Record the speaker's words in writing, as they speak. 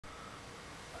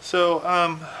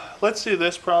So let's do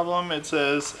this problem. It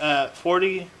says at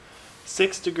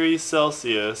 46 degrees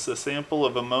Celsius, a sample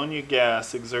of ammonia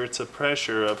gas exerts a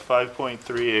pressure of 5.3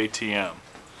 atm.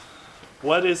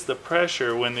 What is the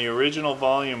pressure when the original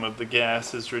volume of the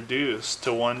gas is reduced to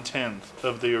 1/10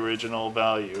 of the original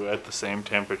value at the same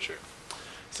temperature?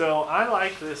 So I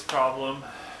like this problem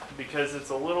because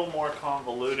it's a little more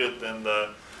convoluted than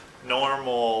the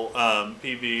normal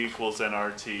PV equals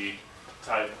nRT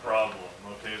type problem,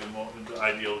 okay, the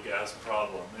ideal gas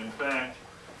problem. In fact,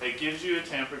 it gives you a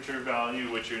temperature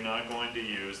value which you're not going to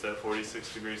use, that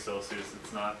 46 degrees Celsius.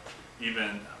 It's not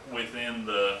even within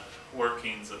the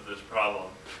workings of this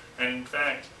problem. And in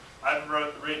fact, I've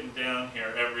written down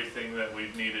here everything that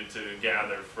we've needed to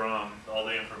gather from all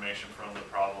the information from the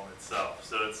problem itself.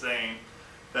 So it's saying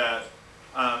that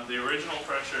the original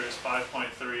pressure is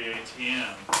 5.3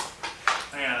 atm,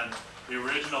 and the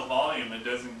original volume it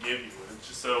doesn't give you.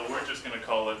 So we're just going to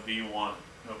call it V1,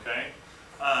 okay?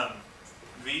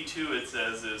 V2 it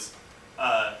says is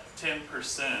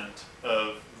 10%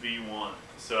 of V1,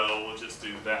 so we'll just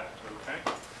do that, okay?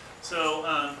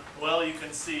 So, well, you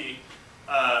can see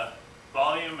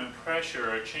volume and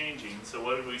pressure are changing, so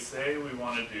what did we say we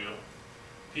want to do?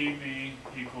 PV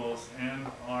equals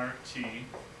nRT,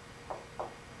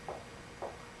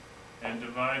 and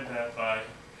divide that by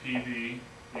PV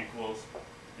equals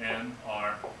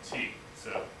nRT.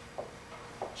 So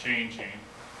changing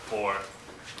for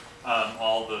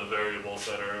all the variables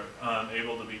that are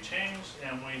able to be changed,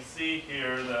 and we see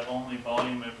here that only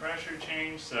volume and pressure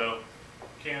change, so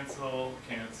cancel,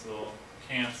 cancel,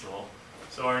 cancel.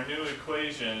 So our new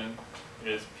equation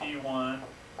is P1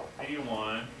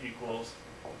 V1 equals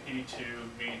P2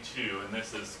 V2, and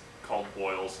this is called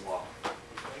Boyle's law.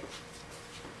 Okay.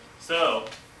 So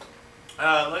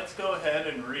let's go ahead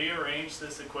and rearrange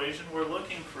this equation. We're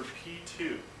looking for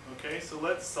P2, okay? So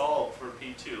let's solve for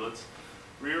P2. Let's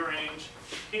rearrange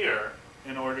here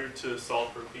in order to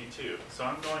solve for P2. So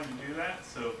I'm going to do that.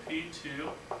 So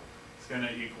P2 is going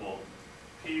to equal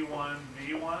P1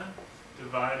 V1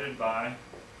 divided by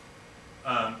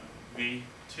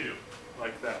V2,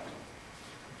 like that.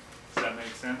 Does that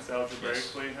make sense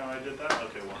algebraically, yes, how I did that?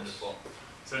 Okay, wonderful. Yes.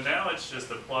 So now it's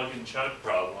just a plug and chug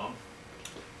problem.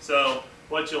 So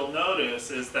what you'll notice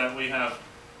is that we have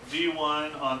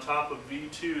V1 on top of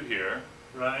V2 here,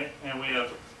 right? And we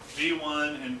have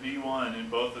V1 and V1 in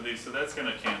both of these, so that's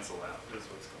going to cancel out, is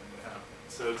what's going to happen.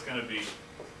 So it's going to be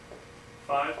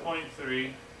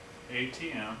 5.3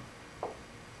 atm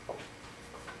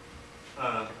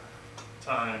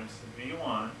times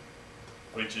V1,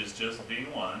 which is just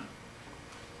V1,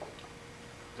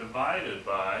 divided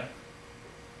by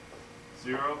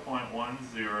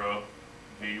 0.10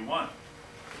 V1,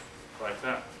 like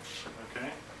that, okay?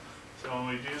 So when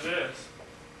we do this,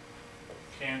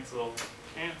 cancel,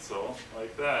 cancel,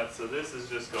 like that, so this is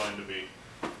just going to be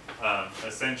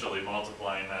essentially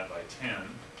multiplying that by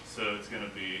 10, so it's going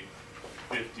to be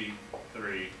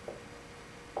 53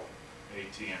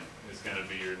 atm is going to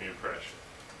be your new pressure.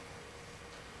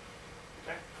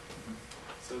 Okay?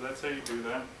 So that's how you do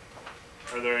that.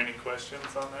 Are there any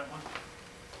questions on that one?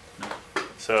 No.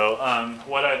 So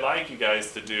what I'd like you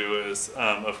guys to do is,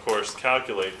 of course,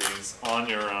 calculate these on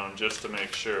your own just to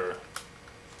make sure.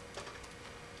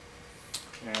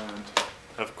 And,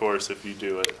 of course, if you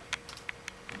do it,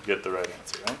 you get the right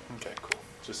answer, right? Okay, cool.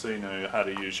 Just so you know how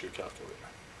to use your calculator.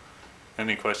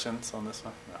 Any questions on this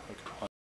one? No? Okay.